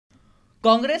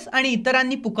काँग्रेस आणि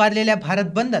इतरांनी पुकारलेल्या भारत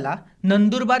बंदला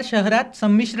नंदुरबार शहरात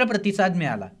संमिश्र प्रतिसाद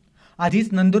मिळाला। आधीच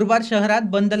नंदुरबार शहरात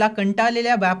बंदला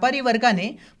कंटाळलेल्या व्यापारी वर्गाने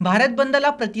भारत बंदला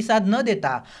प्रतिसाद न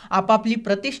देता आपापली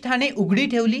प्रतिष्ठाने उघडी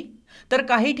ठेवली, तर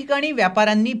काही ठिकाणी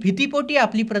व्यापाऱ्यांनी भीतीपोटी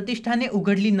आपली प्रतिष्ठाने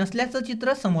उघडली नसल्याचं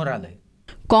चित्र समोर आलंय।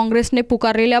 काँग्रेसने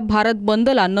पुकारलेल्या भारत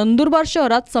बंदला नंदुरबार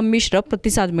शहरात संमिश्र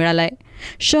प्रतिसाद मिळाला आहे।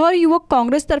 शहर युवक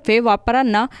काँग्रेसतर्फे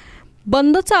व्यापाऱ्यांना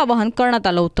बंदचं आवाहन करण्यात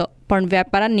आलं होतं, पण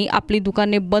व्यापाऱ्यांनी आपली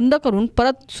दुकाने बंद करून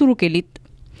परत सुरू केलीत।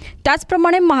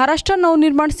 त्याचप्रमाणे महाराष्ट्र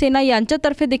नवनिर्माण सेना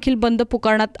यांच्यातर्फे देखील बंद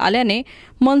पुकारण्यात आल्याने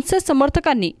मनसे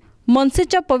समर्थकांनी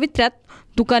मनसेच्या पवित्र्यात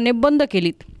दुकाने बंद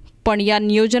केलीत, पण या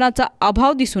नियोजनाचा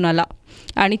अभाव दिसून आला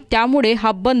आणि त्यामुळे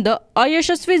हा बंद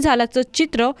अयशस्वी झाल्याचं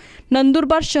चित्र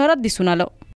नंदुरबार शहरात दिसून आलं।